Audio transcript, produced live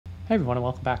Hey everyone and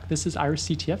welcome back. This is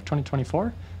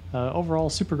IrisCTF2024. Overall,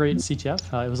 super great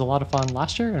CTF. It was a lot of fun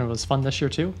last year and it was fun this year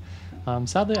too.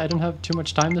 Sadly, I didn't have too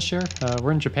much time this year.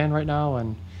 We're in Japan right now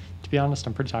and to be honest,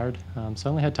 I'm pretty tired. So I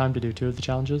only had time to do 2 of the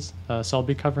challenges. So I'll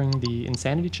be covering the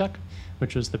insanity check,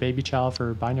 which was the baby chow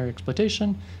for binary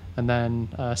exploitation, and then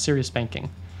serious banking.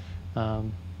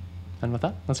 And with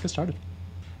that, let's get started.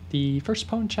 The first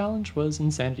Pwn challenge was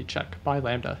insanity check by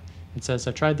Lambda. It says,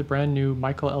 I tried the brand new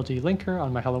Michael LD linker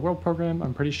on my Hello World program.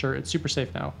 I'm pretty sure it's super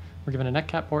safe now. We're given a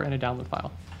netcat port and a download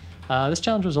file. This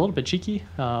challenge was a little bit cheeky.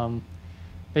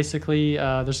 Basically,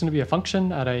 there's going to be a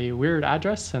function at a weird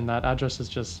address, and that address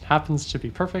just happens to be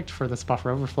perfect for this buffer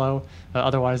overflow.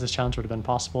 Otherwise, this challenge would have been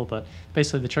possible. But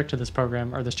basically, the trick to this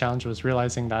program, or this challenge, was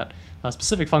realizing that a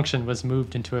specific function was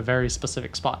moved into a very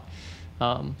specific spot.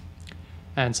 And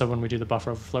so when we do the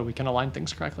buffer overflow, we can align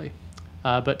things correctly.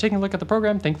 But taking a look at the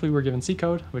program, thankfully we're given C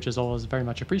code, which is always very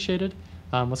much appreciated.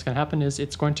 What's going to happen is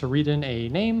it's going to read in a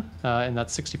name, and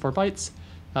that's 64 bytes.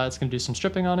 It's going to do some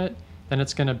stripping on it. Then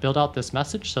it's going to build out this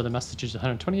message. So the message is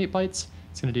 128 bytes.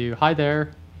 It's going to do hi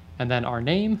there, and then our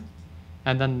name,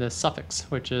 and then the suffix,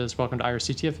 which is welcome to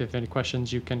IrisCTF. If you have any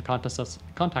questions, you can contact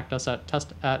us at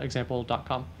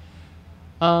test@example.com.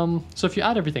 So if you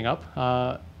add everything up,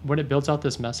 when it builds out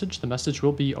this message, the message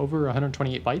will be over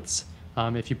 128 bytes.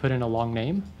 If you put in a long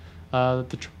name.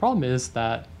 The problem is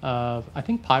that I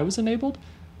think pi was enabled,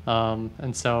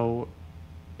 and so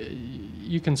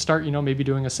you can start, maybe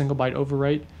doing a single byte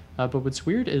overwrite, but what's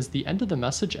weird is the end of the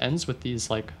message ends with these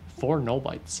like 4 null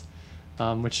bytes,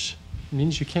 which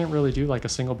means you can't really do like a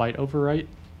single byte overwrite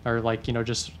or like,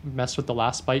 just mess with the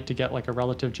last byte to get like a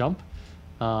relative jump.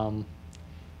 There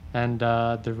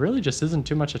really just isn't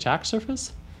too much attack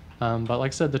surface. But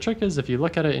like I said, the trick is if you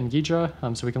look at it in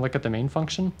Ghidra, so we can look at the main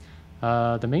function.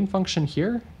 The main function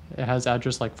here, it has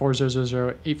address like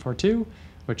 400842,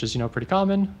 which is, pretty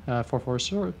common,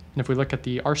 440. And if we look at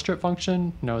the rstrip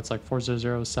function, it's like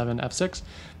 4007F6.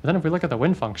 But then if we look at the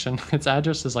win function, its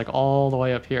address is like all the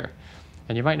way up here.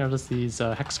 And you might notice these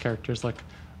hex characters look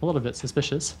a little bit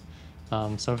suspicious.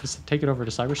 So if we take it over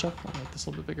to CyberChef, I'll make this a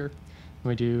little bit bigger. And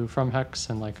we do from hex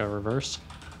and like a reverse.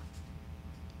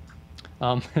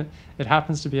 It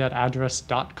happens to be at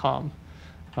address.com.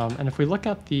 And if we look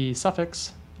at the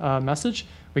suffix message,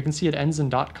 we can see it ends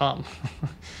in .com.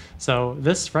 So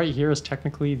this right here is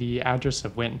technically the address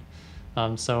of win.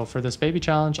 So for this baby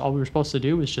challenge, all we were supposed to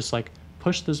do is just like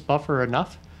push this buffer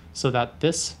enough so that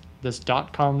this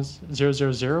 .com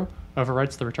 000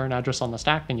 overwrites the return address on the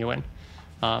stack and you win.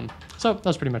 So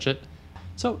that's pretty much it.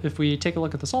 So if we take a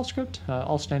look at the solve script,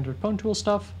 all standard Pwn tool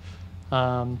stuff,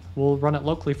 we'll run it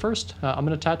locally first. I'm going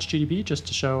to attach GDB just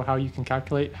to show how you can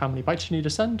calculate how many bytes you need to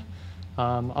send.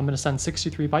 I'm going to send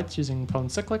 63 bytes using Pwn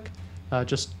cyclic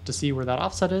just to see where that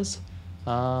offset is.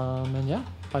 And yeah,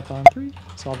 Python 3,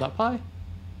 solve.py.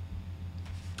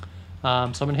 So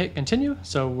I'm going to hit continue.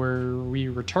 So we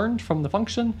returned from the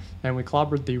function and we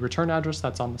clobbered the return address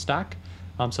that's on the stack.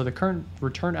 So the current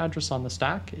return address on the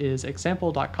stack is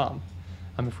example.com.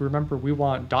 If we remember, we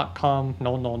want .com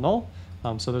null null null.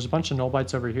 So there's a bunch of null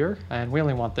bytes over here, and we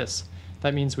only want this.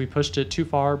 That means we pushed it too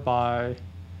far by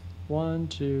 1,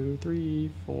 2,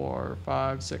 3, 4,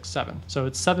 5, 6, 7. So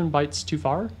it's 7 bytes too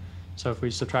far. So if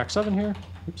we subtract 7 here,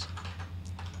 oops,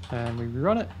 and we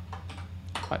rerun it,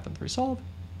 Python 3 solve,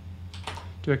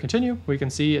 do a continue, we can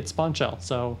see it spawned shell.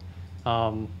 So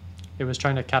it was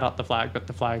trying to cat out the flag, but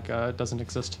the flag doesn't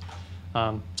exist.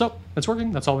 So it's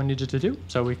working. That's all we needed to do.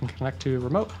 So we can connect to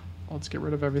remote. Let's get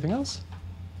rid of everything else.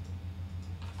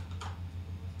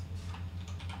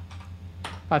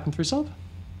 Python 3 solve,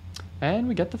 and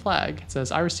we get the flag. It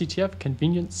says IrisCTF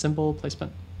convenient symbol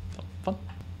placement. So, fun.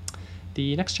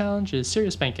 The next challenge is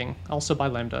serious banking, also by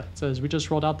Lambda. It says we just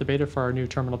rolled out the beta for our new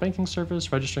terminal banking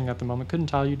service. Registering at the moment could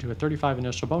entitle you to a 35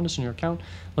 initial bonus in your account.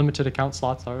 Limited account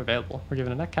slots are available. We're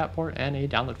given a netcat port and a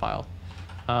download file.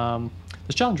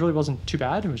 This challenge really wasn't too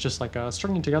bad. It was just like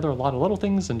stringing together a lot of little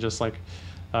things and just like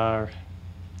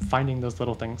finding those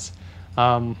little things.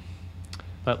 But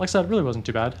like I said, it really wasn't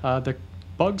too bad. The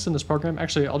bugs in this program,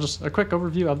 actually, a quick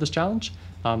overview of this challenge.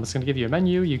 It's going to give you a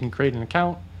menu. You can create an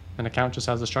account. An account just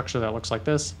has a structure that looks like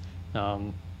this.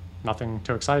 Nothing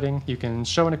too exciting. You can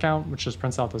show an account, which just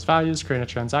prints out those values, create a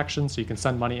transaction, so you can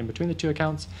send money in between the 2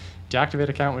 accounts. Deactivate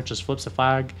account, which just flips a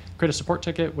flag. Create a support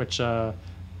ticket, which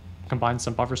combines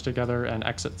some buffers together and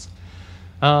exits.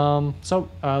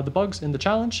 The bugs in the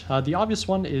challenge, the obvious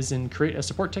one is in create a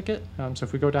support ticket. So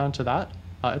if we go down to that,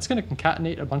 it's going to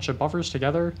concatenate a bunch of buffers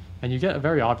together, and you get a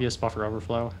very obvious buffer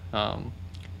overflow.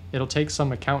 It'll take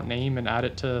some account name and add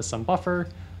it to some buffer,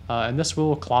 and this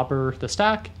will clobber the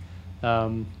stack,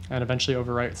 and eventually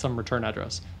overwrite some return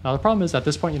address. Now the problem is at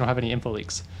this point you don't have any info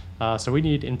leaks, so we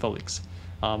need info leaks.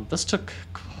 This took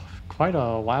quite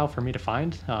a while for me to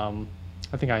find.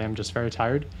 I think I am just very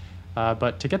tired.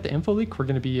 But to get the info leak, we're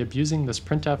going to be abusing this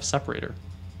printf separator.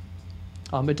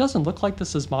 It doesn't look like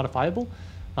this is modifiable.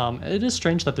 It is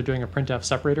strange that they're doing a printf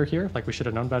separator here. Like, we should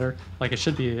have known better. Like, it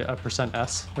should be a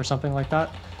 %s or something like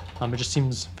that. It just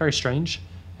seems very strange.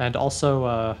 And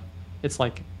also, it's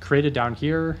like created down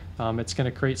here. It's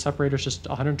going to create separators just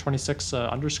 126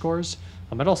 underscores.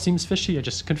 It all seems fishy. I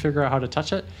just couldn't figure out how to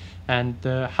touch it. And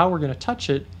how we're going to touch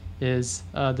it is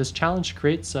this challenge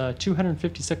creates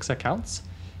 256 accounts.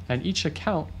 And each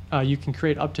account, you can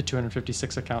create up to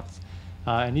 256 accounts.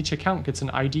 And each account gets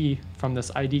an ID from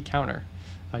this ID counter.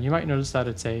 You might notice that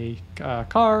it's a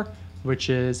car, which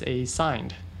is a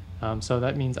signed. So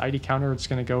that means ID counter, it's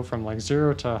going to go from like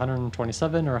 0 to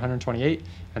 127 or 128,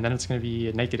 and then it's going to be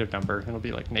a negative number. It'll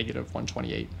be like negative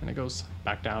 128, and it goes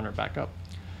back down or back up.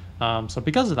 So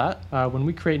because of that, when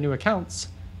we create new accounts,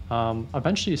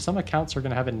 eventually some accounts are going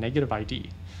to have a negative ID.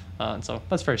 And so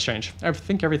that's very strange. I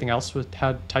think everything else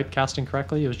had typecasting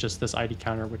correctly. It was just this ID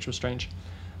counter, which was strange.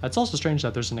 It's also strange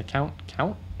that there's an account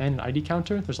count and an ID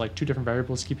counter. There's like two different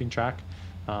variables keeping track.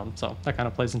 So that kind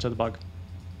of plays into the bug.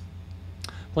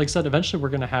 Like I said, eventually we're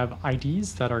going to have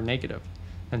IDs that are negative.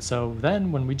 And so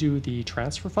then when we do the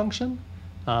transfer function,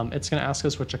 it's going to ask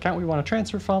us which account we want to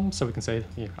transfer from. So we can say,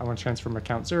 I want to transfer from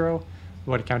account 0.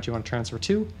 What account do you want to transfer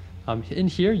to? In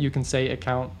here, you can say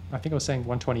account, I think I was saying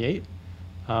 128.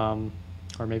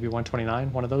 Or maybe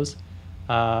 129, one of those.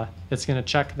 It's going to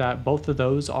check that both of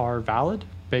those are valid,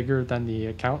 bigger than the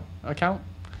account,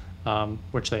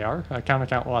 which they are.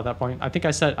 Account, well, at that point, I think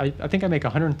I said, I think I make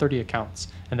 130 accounts,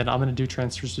 and then I'm going to do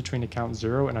transfers between account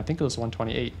 0 and I think it was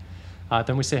 128.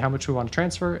 Then we say how much we want to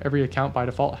transfer. Every account by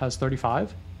default has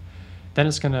 35. Then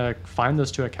it's going to find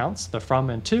those two accounts, the from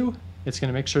and to. It's going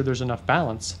to make sure there's enough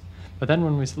balance. But then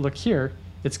when we look here,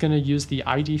 it's going to use the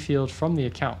ID field from the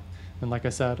account. And like I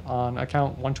said, on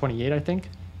account 128, I think,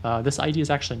 this ID is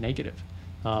actually negative.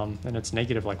 And it's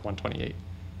negative like 128.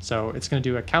 So it's going to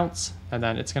do accounts, and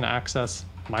then it's going to access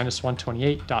minus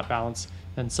 128 dot balance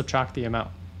and subtract the amount.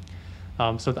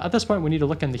 So at this point, we need to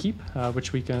look in the heap,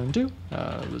 which we can do.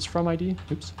 It was from ID,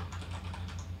 oops.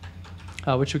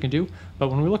 Which we can do. But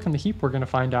when we look in the heap, we're going to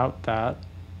find out that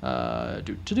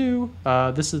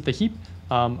this is the heap.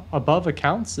 Above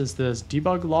accounts is this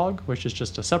debug log, which is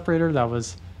just a separator that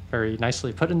was very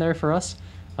nicely put in there for us.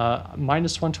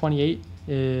 Minus 128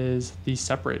 is the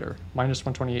separator. Minus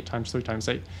 128 times 3 times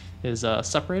 8 is a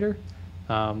separator.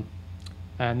 And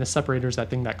this separator is that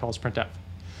thing that calls printf.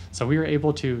 So we are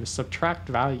able to subtract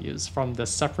values from this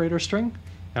separator string.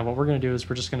 And what we're going to do is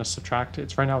we're just going to subtract,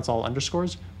 right now it's all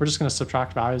underscores. We're just going to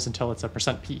subtract values until it's a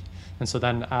 %p. And so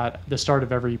then at the start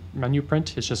of every menu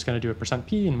print, it's just going to do a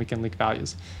 %p, and we can leak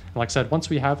values. And like I said, once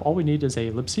we have, all we need is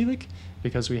a libc leak,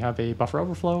 because we have a buffer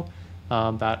overflow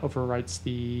that overwrites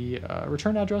the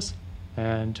return address.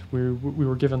 And we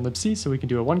were given libc, so we can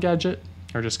do a one gadget,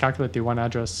 or just calculate the one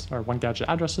address or one gadget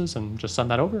addresses and just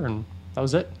send that over, and that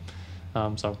was it.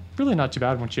 So really not too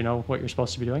bad once you know what you're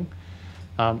supposed to be doing.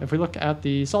 If we look at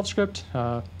the solve script,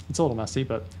 it's a little messy,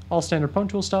 but all standard Pwn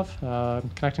Tool stuff,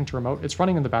 connecting to remote. It's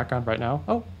running in the background right now.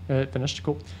 Oh, it finished,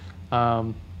 cool.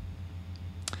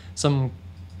 Some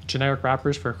generic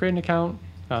wrappers for creating an account,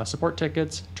 support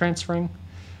tickets, transferring.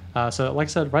 So like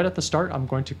I said, right at the start, I'm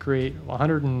going to create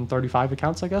 135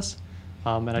 accounts, I guess,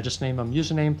 and I just name them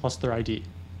username plus their ID.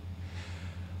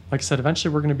 Like I said,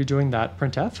 eventually we're going to be doing that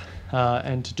printf,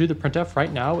 and to do the printf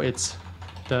right now,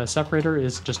 the separator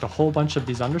is just a whole bunch of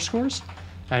these underscores,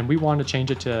 and we want to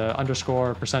change it to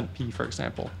underscore %p, for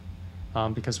example,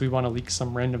 because we want to leak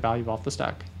some random value off the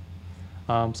stack.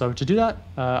 So to do that,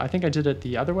 I think I did it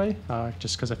the other way,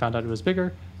 just because I found out it was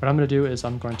bigger. What I'm going to do is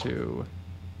I'm going to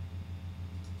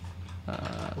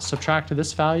subtract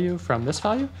this value from this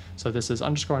value. So this is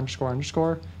underscore, underscore,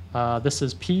 underscore. This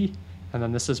is p, and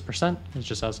then this is %. It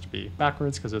just has to be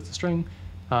backwards because it's a string.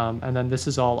 And then this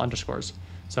is all underscores.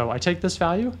 So I take this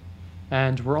value,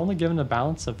 and we're only given a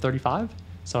balance of 35.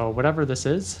 So whatever this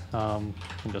is, I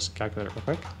can just calculate it real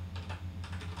quick.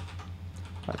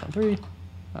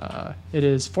 5.3. It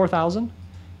is 4,000.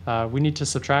 We need to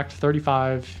subtract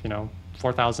 35,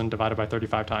 4,000 divided by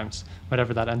 35 times,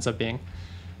 whatever that ends up being.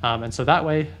 And so that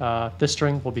way, this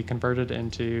string will be converted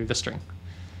into this string.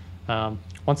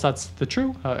 Once that's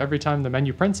true, every time the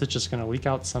menu prints, it's just going to leak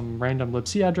out some random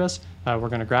libc address. We're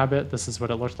going to grab it. This is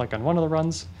what it looked like on one of the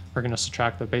runs. We're going to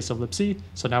subtract the base of libc.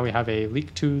 So now we have a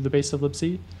leak to the base of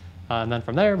libc. And then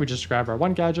from there, we just grab our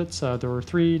one gadgets. There were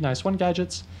 3 nice one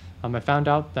gadgets. I found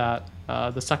out that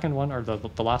the second one, or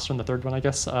the last one, the third one, I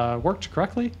guess, worked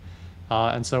correctly.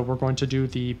 And so we're going to do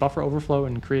the buffer overflow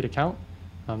and create account.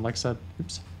 Like I said,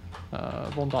 oops,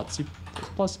 vuln.c++.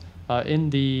 In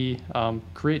the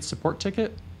create support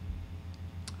ticket,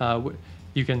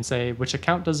 you can say which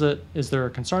account is there a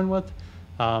concern with.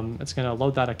 It's going to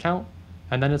load that account,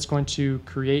 and then it's going to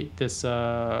create this,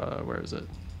 where is it?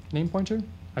 Name pointer?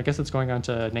 I guess it's going on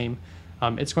to name.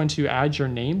 It's going to add your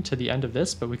name to the end of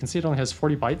this, but we can see it only has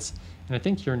 40 bytes, and I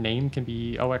think your name can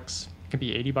be can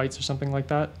be 80 bytes or something like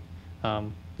that.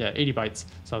 Yeah, 80 bytes.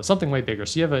 So something way bigger.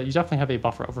 So you definitely have a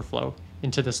buffer overflow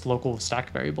into this local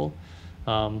stack variable.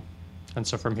 And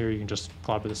so from here you can just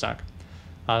clobber the stack.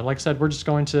 Like I said, we're just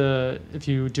going to, if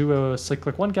you do a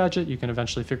click one gadget, you can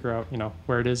eventually figure out,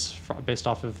 where it is based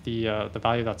off of the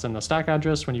value that's in the stack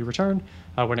address when you return.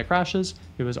 When it crashes,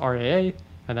 it was RAA,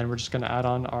 and then we're just going to add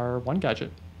on our one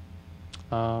gadget.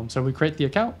 So we create the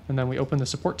account, and then we open the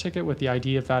support ticket with the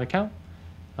ID of that account.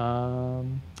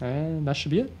 And that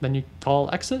should be it. Then you call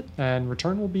exit, and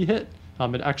return will be hit.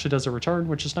 It actually does a return,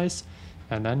 which is nice.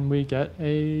 And then we get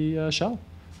a shell.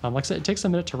 Like I said, it takes a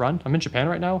minute to run. I'm in Japan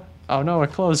right now. Oh no,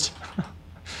 it closed.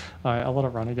 All right, I'll let it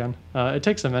run again. It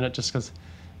takes a minute just because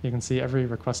you can see every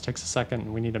request takes a second,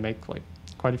 and we need to make like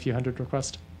quite a few hundred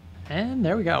requests. And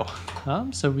there we go.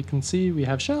 So we can see we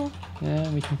have shell,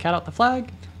 and we can cat out the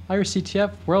flag.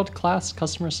 IrisCTF world-class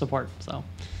customer support. So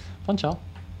fun shell.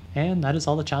 And that is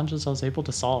all the challenges I was able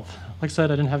to solve. Like I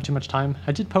said, I didn't have too much time.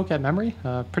 I did poke at memory.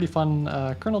 Pretty fun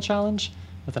kernel challenge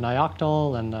with an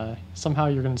ioctl, and somehow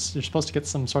you're supposed to get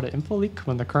some sort of info leak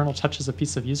when the kernel touches a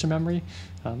piece of user memory.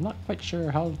 I'm not quite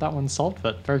sure how that one's solved,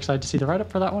 but very excited to see the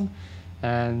write-up for that one.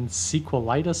 And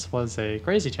SQLitis was a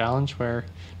crazy challenge where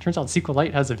it turns out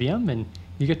SQLite has a VM, and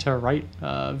you get to write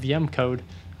VM code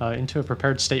into a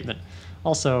prepared statement.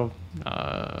 Also,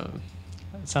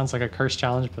 it sounds like a curse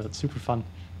challenge, but it's super fun.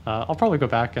 I'll probably go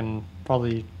back and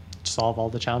probably solve all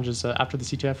the challenges after the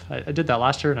CTF. I did that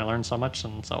last year and I learned so much,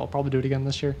 and so I'll probably do it again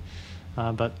this year.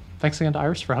 But thanks again to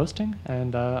Iris for hosting,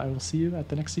 and I will see you at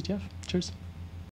the next CTF. Cheers.